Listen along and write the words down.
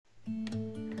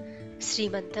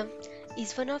Sreemantham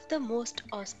is one of the most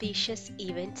auspicious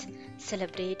events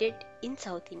celebrated in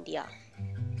South India.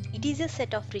 It is a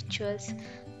set of rituals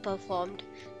performed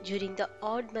during the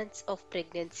odd months of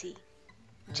pregnancy.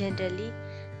 Generally,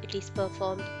 it is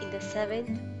performed in the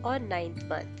 7th or 9th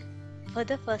month for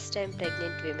the first time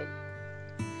pregnant women.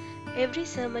 Every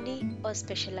ceremony or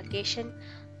special occasion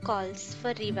calls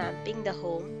for revamping the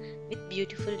home with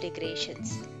beautiful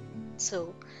decorations.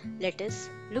 So, let us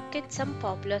look at some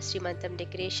popular Sreemantham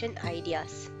decoration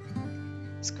ideas.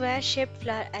 Square shaped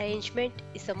flower arrangement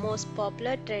is the most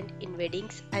popular trend in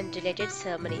weddings and related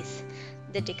ceremonies.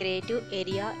 The decorative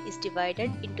area is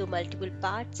divided into multiple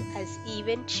parts as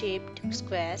even shaped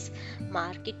squares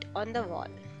mark it on the wall.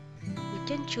 You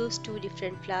can choose two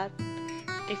different flowers,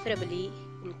 preferably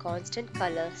in constant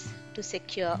colors, to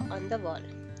secure on the wall.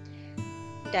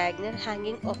 Diagonal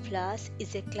hanging of flowers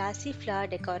is a classy flower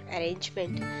decor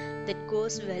arrangement that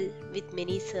goes well with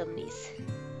many ceremonies.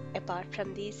 Apart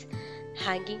from these,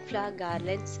 hanging flower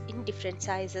garlands in different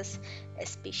sizes,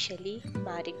 especially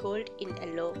marigold in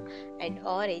yellow and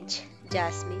orange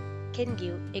jasmine, can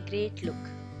give a great look.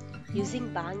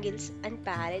 Using bangles and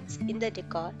parrots in the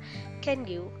decor can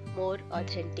give more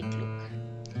authentic look.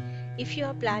 If you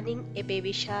are planning a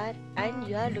baby shower and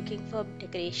you are looking for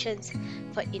decorations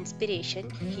for inspiration,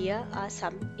 here are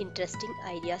some interesting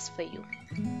ideas for you.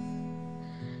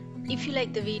 If you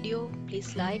like the video,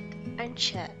 please like and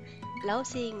share. Love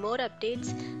seeing more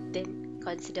updates? Then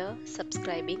consider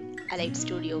subscribing Allied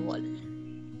Studio Wall.